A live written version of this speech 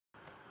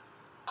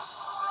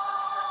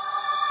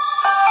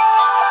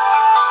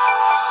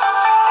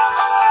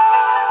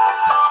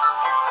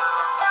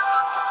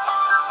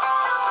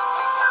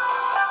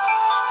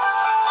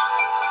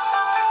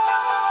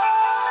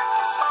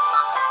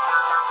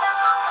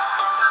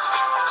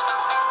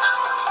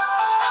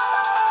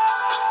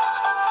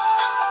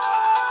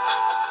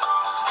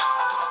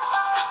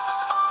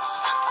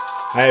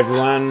Hi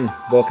everyone,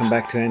 welcome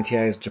back to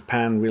NTI's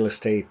Japan Real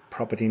Estate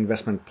Property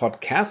Investment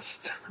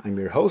Podcast. I'm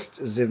your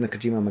host, Ziv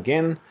Nakajima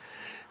again.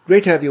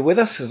 Great to have you with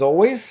us as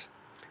always.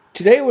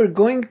 Today we're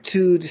going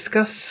to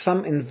discuss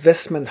some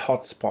investment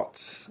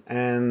hotspots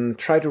and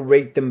try to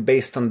rate them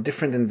based on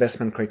different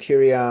investment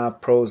criteria,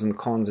 pros and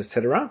cons,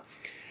 etc.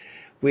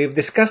 We've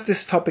discussed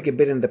this topic a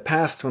bit in the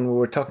past when we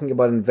were talking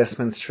about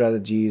investment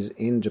strategies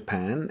in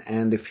Japan,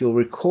 and if you'll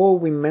recall,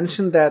 we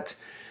mentioned that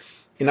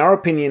in our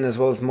opinion, as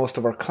well as most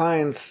of our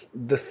clients,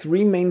 the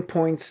three main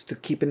points to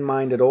keep in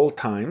mind at all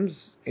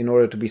times in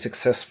order to be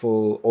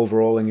successful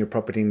overall in your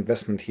property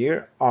investment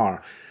here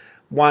are: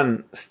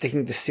 one,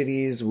 sticking to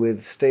cities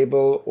with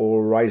stable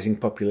or rising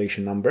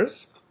population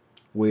numbers,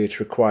 which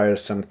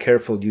requires some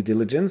careful due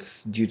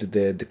diligence due to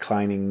the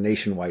declining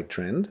nationwide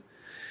trend.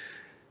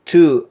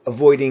 Two,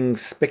 avoiding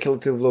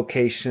speculative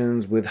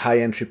locations with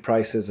high entry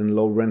prices and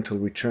low rental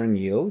return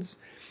yields,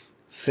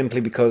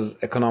 simply because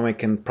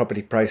economic and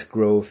property price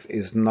growth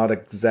is not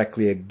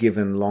exactly a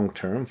given long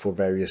term for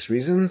various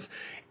reasons.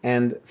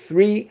 And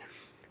three,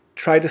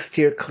 try to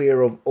steer clear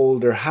of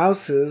older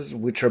houses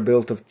which are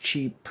built of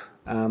cheap,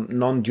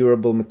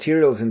 non-durable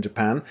materials in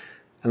Japan,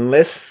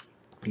 unless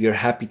you're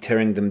happy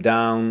tearing them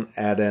down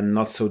at a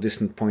not so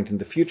distant point in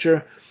the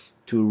future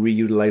to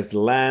reutilize the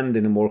land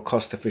in a more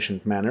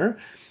cost-efficient manner,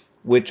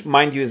 which,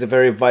 mind you, is a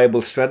very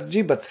viable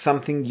strategy, but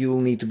something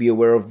you'll need to be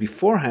aware of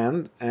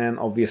beforehand and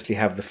obviously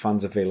have the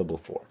funds available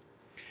for.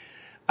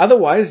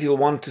 Otherwise, you'll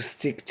want to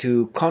stick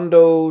to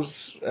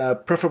condos,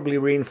 preferably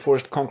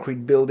reinforced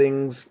concrete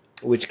buildings,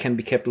 which can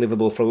be kept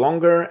livable for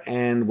longer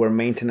and where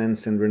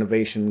maintenance and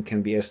renovation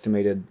can be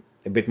estimated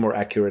a bit more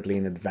accurately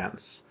in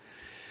advance.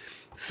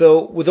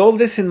 So with all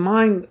this in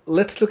mind,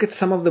 let's look at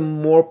some of the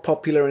more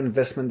popular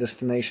investment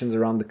destinations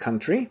around the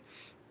country.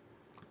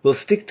 We'll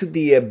stick to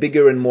the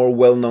bigger and more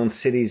well-known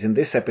cities in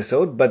this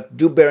episode, but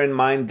do bear in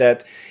mind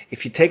that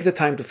if you take the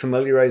time to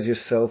familiarize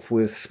yourself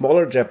with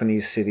smaller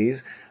Japanese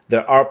cities,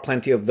 there are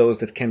plenty of those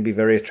that can be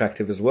very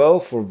attractive as well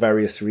for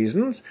various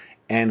reasons,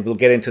 and we'll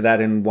get into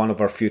that in one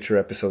of our future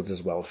episodes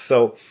as well.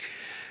 So,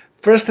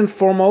 first and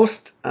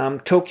foremost,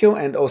 Tokyo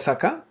and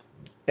Osaka.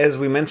 As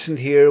we mentioned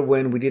here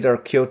when we did our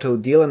Kyoto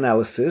deal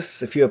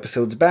analysis a few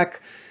episodes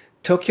back,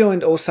 Tokyo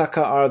and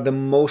Osaka are the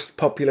most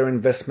popular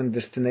investment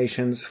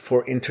destinations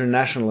for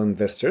international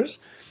investors,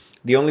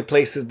 the only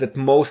places that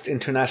most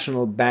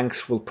international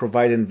banks will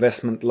provide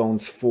investment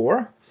loans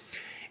for.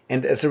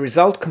 And as a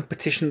result,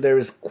 competition there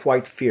is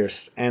quite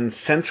fierce, and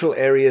central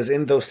areas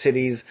in those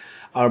cities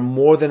are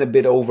more than a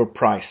bit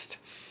overpriced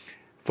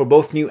for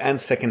both new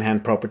and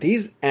second-hand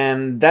properties,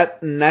 and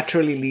that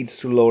naturally leads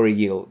to lower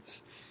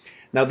yields.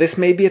 Now, this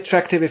may be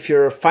attractive if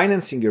you're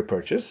financing your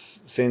purchase,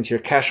 since your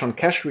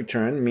cash-on-cash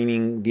return,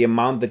 meaning the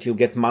amount that you'll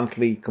get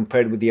monthly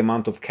compared with the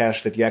amount of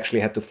cash that you actually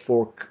had to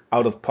fork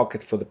out of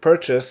pocket for the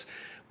purchase,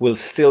 will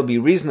still be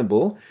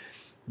reasonable.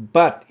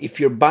 But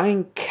if you're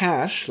buying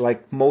cash,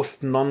 like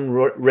most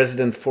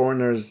non-resident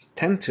foreigners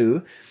tend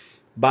to,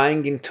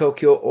 buying in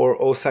Tokyo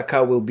or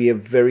Osaka will be a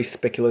very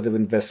speculative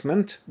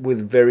investment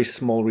with very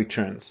small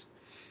returns.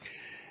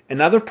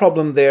 Another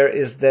problem there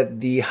is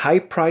that the high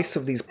price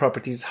of these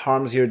properties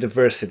harms your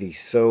diversity.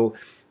 So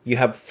you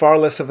have far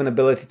less of an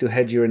ability to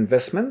hedge your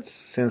investments,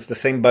 since the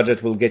same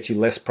budget will get you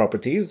less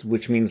properties,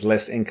 which means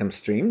less income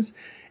streams,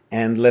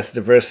 and less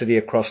diversity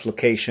across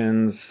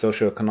locations,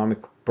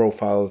 socioeconomic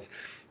profiles,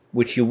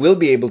 which you will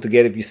be able to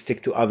get if you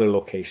stick to other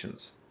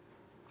locations.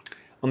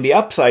 On the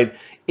upside,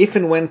 if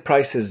and when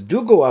prices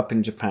do go up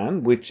in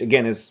Japan, which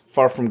again is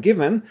far from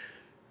given,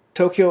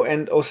 Tokyo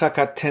and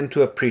Osaka tend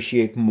to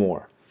appreciate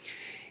more.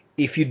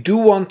 If you do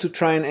want to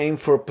try and aim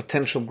for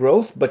potential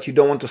growth, but you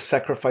don't want to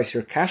sacrifice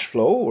your cash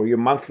flow or your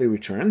monthly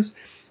returns,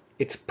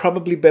 it's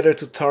probably better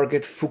to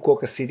target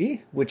Fukuoka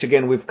City, which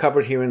again we've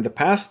covered here in the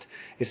past.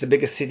 It's the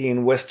biggest city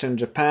in Western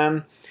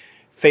Japan,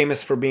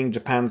 famous for being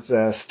Japan's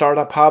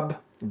startup hub,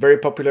 very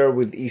popular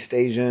with East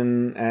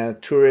Asian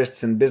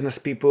tourists and business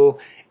people,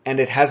 and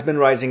it has been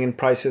rising in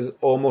prices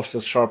almost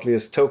as sharply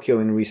as Tokyo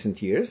in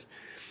recent years.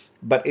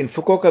 But in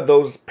Fukuoka,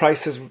 those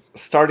prices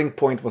starting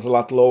point was a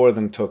lot lower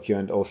than Tokyo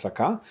and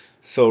Osaka,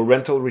 so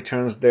rental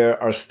returns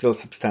there are still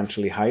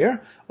substantially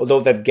higher, although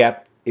that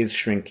gap is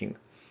shrinking.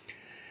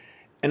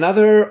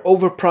 Another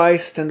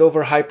overpriced and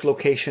overhyped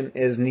location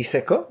is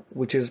Niseko,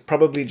 which is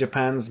probably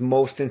Japan's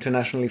most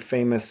internationally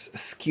famous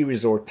ski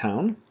resort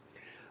town.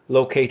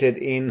 Located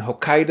in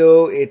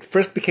Hokkaido, it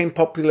first became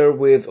popular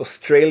with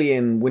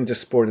Australian winter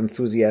sport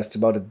enthusiasts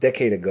about a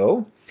decade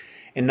ago,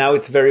 and now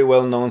it's very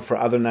well known for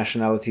other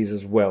nationalities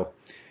as well.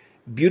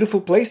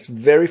 Beautiful place,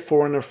 very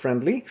foreigner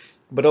friendly,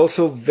 but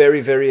also very,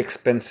 very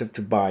expensive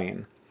to buy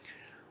in.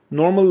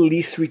 Normal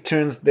lease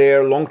returns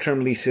there,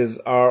 long-term leases,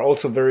 are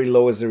also very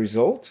low as a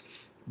result,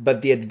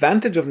 but the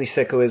advantage of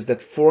Niseko is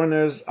that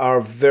foreigners are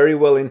very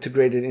well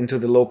integrated into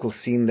the local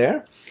scene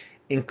there,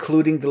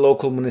 including the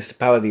local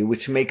municipality,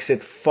 which makes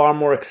it far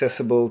more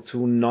accessible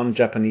to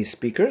non-Japanese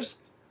speakers.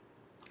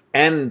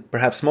 And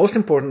perhaps most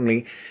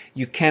importantly,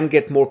 you can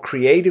get more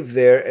creative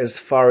there as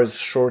far as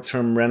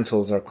short-term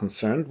rentals are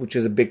concerned, which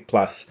is a big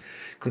plus.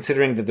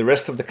 considering that the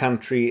rest of the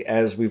country,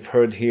 as we've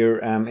heard here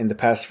in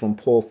the past from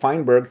Paul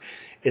Feinberg,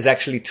 is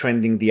actually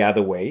trending the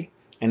other way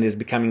and is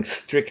becoming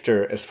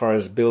stricter as far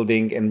as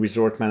building and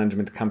resort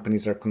management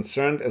companies are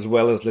concerned, as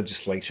well as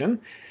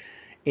legislation.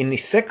 In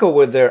Niseko,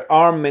 where there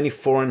are many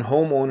foreign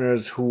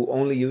homeowners who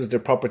only use their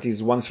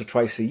properties once or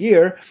twice a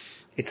year,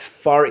 it's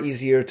far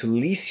easier to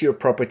lease your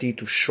property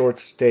to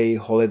short-stay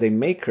holiday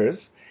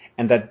makers,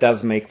 and that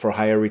does make for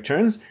higher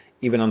returns,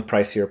 even on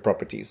pricier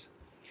properties.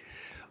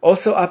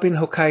 Also up in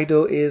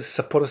Hokkaido is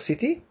Sapporo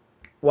City,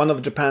 one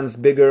of Japan's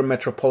bigger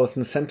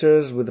metropolitan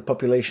centers with a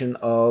population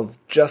of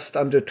just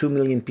under 2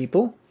 million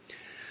people.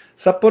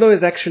 Sapporo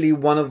is actually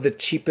one of the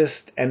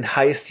cheapest and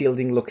highest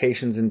yielding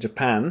locations in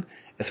Japan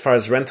as far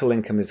as rental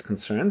income is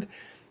concerned,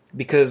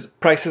 because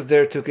prices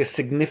there took a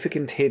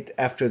significant hit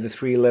after the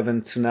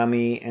 3/11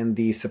 tsunami and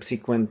the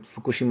subsequent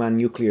Fukushima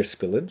nuclear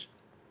spillage.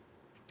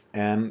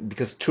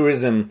 Because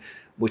tourism,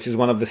 which is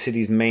one of the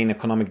city's main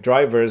economic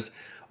drivers,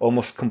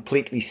 almost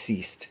completely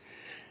ceased.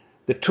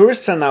 The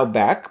tourists are now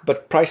back,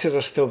 but prices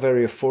are still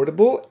very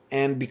affordable,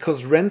 and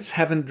because rents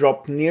haven't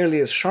dropped nearly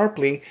as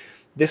sharply,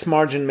 this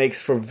margin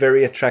makes for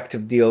very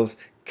attractive deals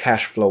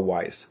cash flow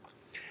wise.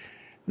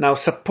 Now,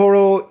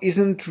 Sapporo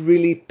isn't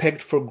really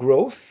pegged for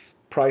growth,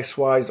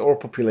 price-wise or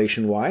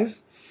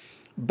population-wise,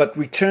 but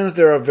returns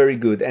there are very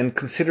good, and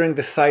considering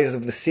the size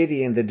of the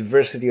city and the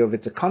diversity of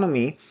its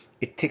economy,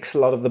 it ticks a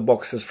lot of the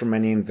boxes for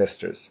many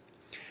investors.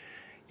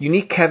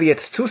 Unique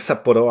caveats to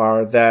Sapporo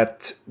are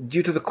that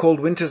due to the cold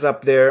winters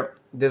up there,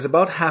 there's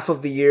about half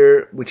of the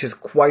year which is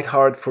quite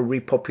hard for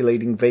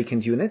repopulating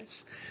vacant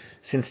units,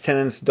 since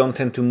tenants don't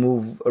tend to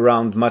move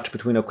around much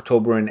between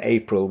October and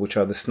April, which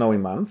are the snowy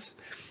months.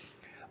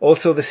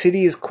 Also, the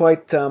city is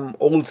quite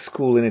old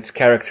school in its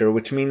character,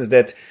 which means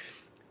that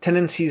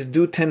tenancies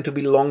do tend to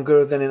be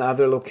longer than in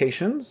other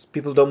locations.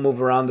 People don't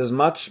move around as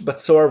much, but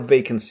so are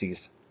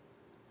vacancies.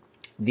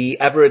 The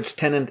average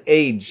tenant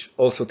age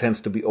also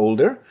tends to be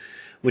older,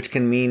 which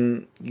can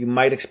mean you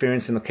might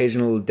experience an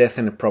occasional death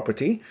in a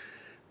property.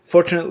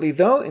 Fortunately,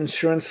 though,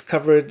 insurance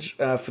coverage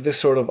for this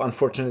sort of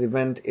unfortunate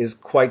event is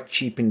quite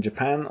cheap in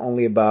Japan,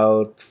 only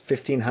about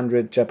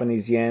 1,500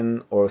 Japanese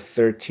yen or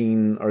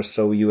 13 or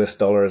so US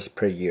dollars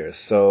per year,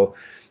 so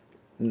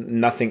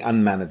nothing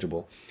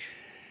unmanageable.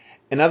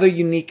 Another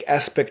unique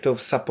aspect of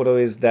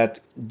Sapporo is that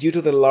due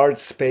to the large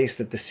space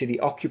that the city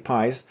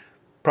occupies,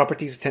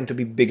 properties tend to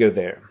be bigger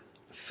there.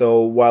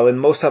 So while in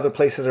most other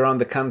places around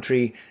the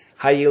country,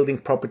 high-yielding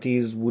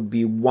properties would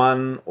be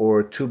 1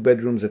 or 2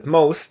 bedrooms at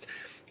most,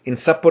 in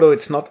Sapporo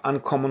it's not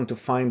uncommon to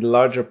find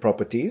larger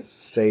properties,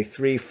 say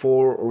 3,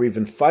 4, or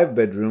even 5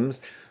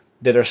 bedrooms,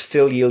 that are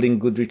still yielding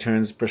good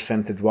returns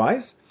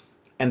percentage-wise.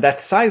 And that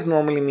size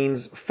normally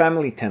means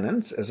family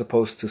tenants as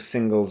opposed to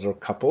singles or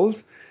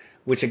couples,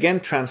 which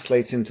again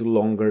translates into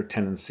longer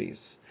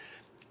tenancies.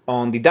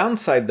 On the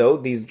downside, though,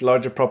 these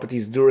larger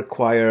properties do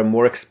require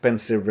more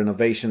expensive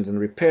renovations and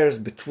repairs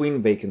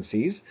between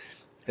vacancies,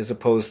 as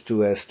opposed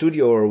to a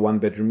studio or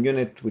one-bedroom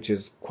unit, which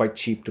is quite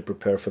cheap to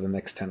prepare for the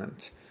next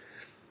tenant.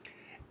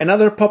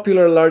 Another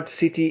popular large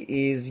city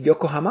is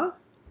Yokohama,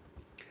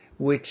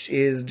 which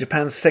is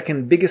Japan's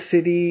second biggest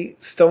city,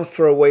 stone's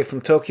throw away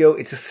from Tokyo.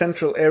 It's a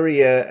central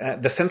area,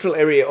 the central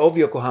area of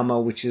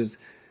Yokohama, which is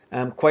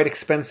quite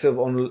expensive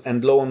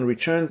and low on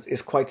returns,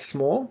 is quite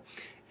small,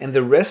 and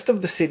the rest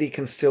of the city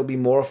can still be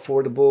more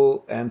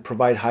affordable and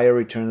provide higher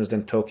returns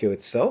than Tokyo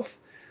itself.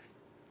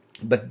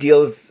 But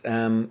deals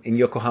in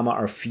Yokohama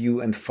are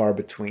few and far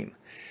between.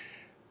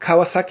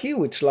 Kawasaki,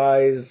 which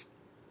lies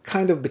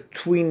kind of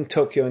between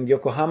Tokyo and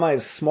Yokohama,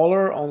 is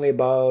smaller, only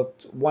about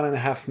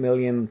 1.5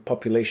 million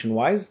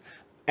population-wise,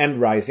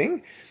 and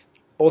rising.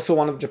 Also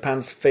one of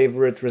Japan's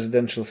favorite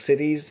residential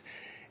cities,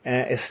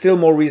 is still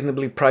more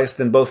reasonably priced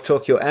than both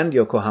Tokyo and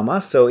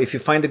Yokohama, so if you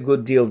find a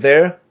good deal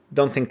there,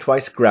 don't think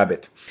twice, grab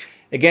it.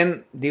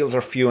 Again, deals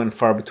are few and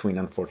far between,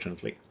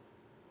 unfortunately.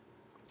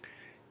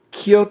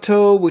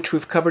 Kyoto, which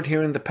we've covered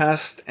here in the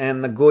past,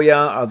 and Nagoya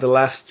are the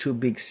last 2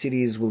 big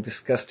cities we'll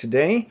discuss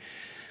today.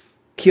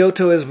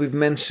 Kyoto, as we've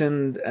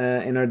mentioned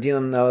in our deal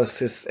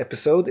analysis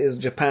episode, is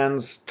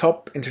Japan's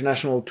top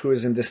international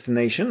tourism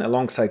destination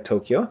alongside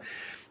Tokyo,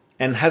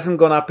 and hasn't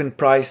gone up in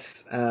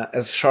price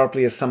as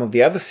sharply as some of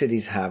the other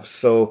cities have,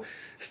 so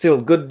still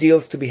good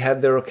deals to be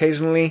had there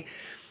occasionally.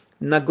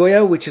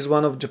 Nagoya, which is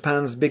one of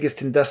Japan's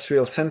biggest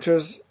industrial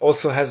centers,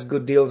 also has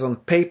good deals on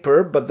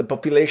paper, but the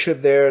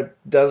population there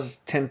does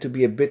tend to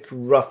be a bit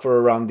rougher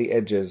around the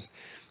edges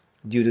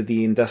due to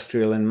the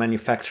industrial and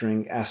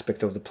manufacturing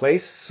aspect of the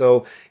place.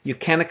 So you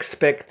can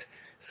expect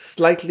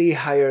slightly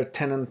higher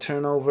tenant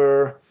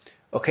turnover,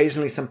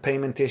 occasionally some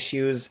payment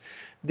issues.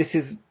 This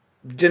is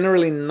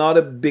generally not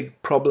a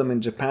big problem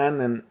in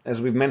Japan, and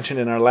as we've mentioned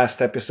in our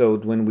last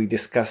episode when we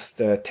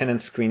discussed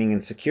tenant screening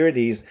and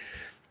securities,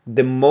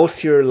 the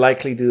most you're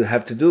likely to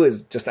have to do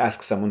is just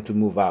ask someone to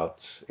move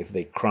out if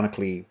they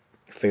chronically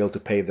fail to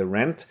pay the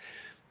rent.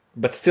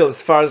 But still,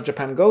 as far as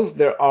Japan goes,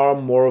 there are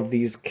more of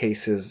these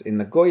cases in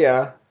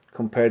Nagoya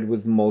compared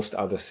with most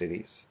other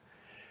cities.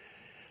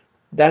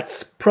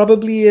 That's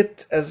probably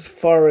it as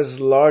far as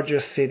larger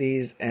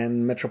cities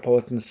and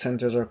metropolitan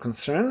centers are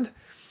concerned.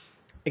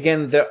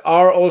 Again, there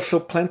are also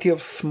plenty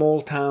of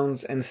small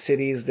towns and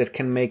cities that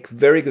can make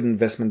very good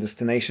investment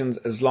destinations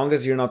as long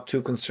as you're not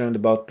too concerned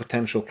about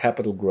potential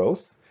capital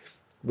growth,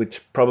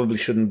 which probably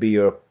shouldn't be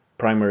your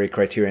primary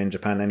criteria in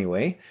Japan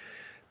anyway.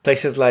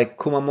 Places like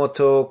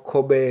Kumamoto,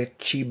 Kobe,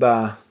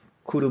 Chiba,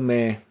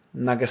 Kurume,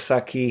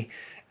 Nagasaki,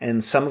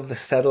 and some of the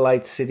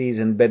satellite cities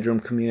and bedroom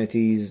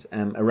communities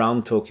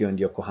around Tokyo and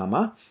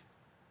Yokohama.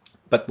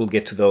 But we'll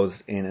get to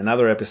those in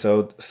another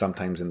episode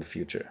sometimes in the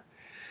future.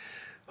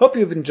 Hope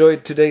you've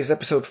enjoyed today's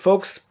episode,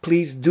 folks.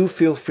 Please do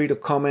feel free to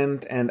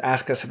comment and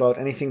ask us about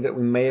anything that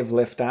we may have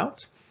left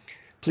out.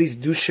 Please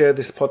do share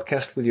this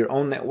podcast with your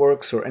own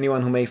networks or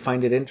anyone who may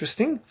find it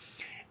interesting.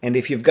 And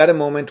if you've got a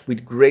moment,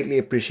 we'd greatly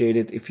appreciate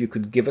it if you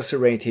could give us a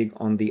rating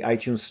on the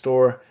iTunes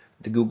Store,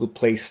 the Google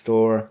Play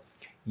Store,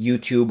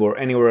 YouTube, or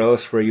anywhere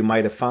else where you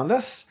might have found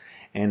us.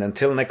 And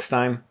until next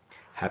time,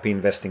 happy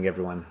investing,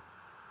 everyone.